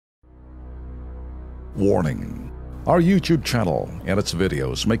Warning: our YouTube channel and its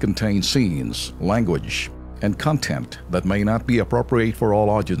videos may contain scenes, language, and content that may not be appropriate for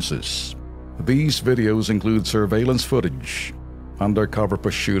all audiences. These videos include surveillance footage, undercover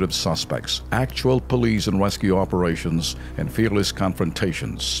pursuit of suspects, actual police and rescue operations, and fearless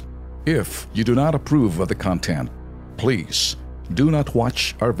confrontations. If you do not approve of the content, please do not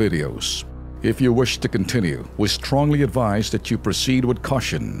watch our videos. If you wish to continue, we strongly advise that you proceed with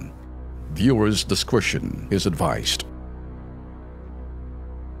caution. Viewers' discretion is advised.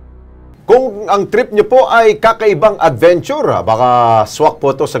 Kung ang trip nyo po ay kakaibang adventure, baka swak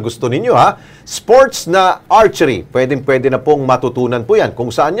po ito sa gusto ninyo ha. Sports na archery, pwede na pong matutunan po yan.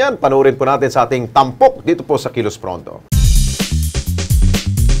 Kung saan yan, panoorin po natin sa ating tampok dito po sa Kilos Pronto.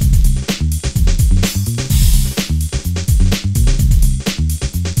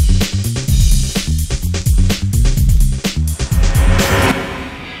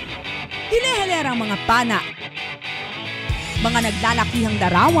 Mga pana, mga naglalakihang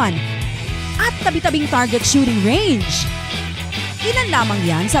larawan, at tabi-tabing target shooting range. Ilan lamang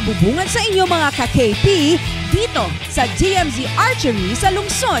yan sa bubungan sa inyo mga ka-KP dito sa DMZ Archery sa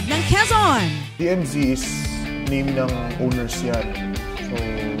lungsod ng Quezon. DMZ is name ng owners yan. So,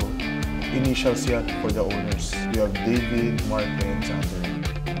 initials yan for the owners. We have David, Mark, and Sander.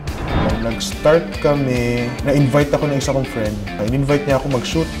 Nag-start kami, na-invite ako ng isa kong friend. In-invite niya ako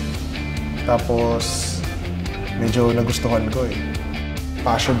mag-shoot. Tapos, medyo nagustuhan ko eh.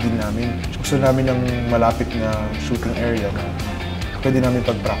 Passion din namin. Gusto namin ng malapit na shooting area na pwede namin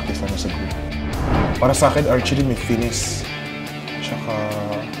pag-practice sa group. Para sa akin, archery may finish. Tsaka,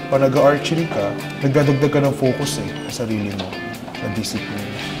 pag nag-archery ka, nagdadagdag ka ng focus sa sarili mo, sa discipline.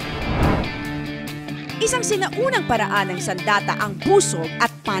 Isang sinaunang paraan ng sandata ang pusog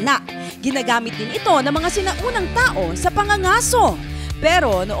at pana. Ginagamit din ito ng mga sinaunang tao sa pangangaso.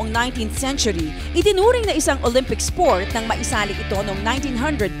 Pero noong 19th century, itinuring na isang Olympic sport nang maisalik ito noong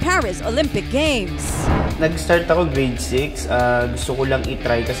 1900 Paris Olympic Games. Nag-start ako grade 6. Gusto ko lang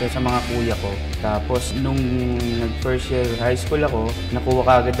i-try kasi sa mga kuya ko. Tapos nung nag-first year high school ako, nakuha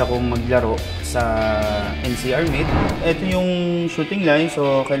kaagad ako maglaro sa NCR Meet. Ito yung shooting line,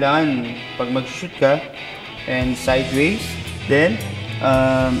 so kailangan pag mag-shoot ka and sideways, then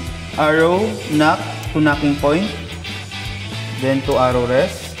arrow, knock to knocking point. Then to arrow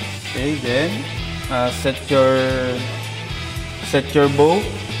rest. Okay, then set your bow,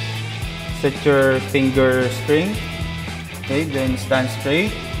 set your finger string. Okay, then stand straight,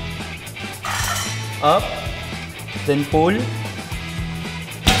 up, then pull,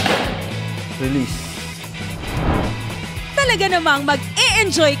 release. Talaga namang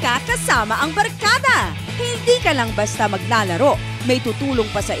mag-e-enjoy ka kasama ang barkada. Hindi ka lang basta maglalaro. May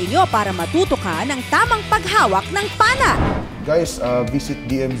tutulong pa sa inyo para matuto ka ng tamang paghawak ng pana. Guys, visit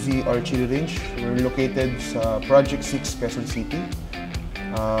DMZ Archery Range. We're located sa Project 6, Quezon City.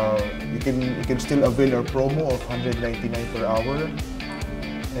 You can still avail our promo of $199 per hour.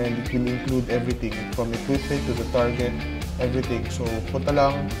 And it will include everything from equipment to the target, everything. So, punta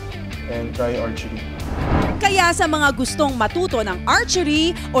lang and try archery. Kaya sa mga gustong matuto ng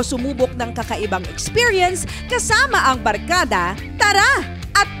archery o sumubok ng kakaibang experience kasama ang barkada, tara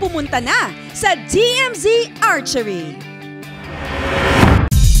at pumunta na sa DMZ Archery!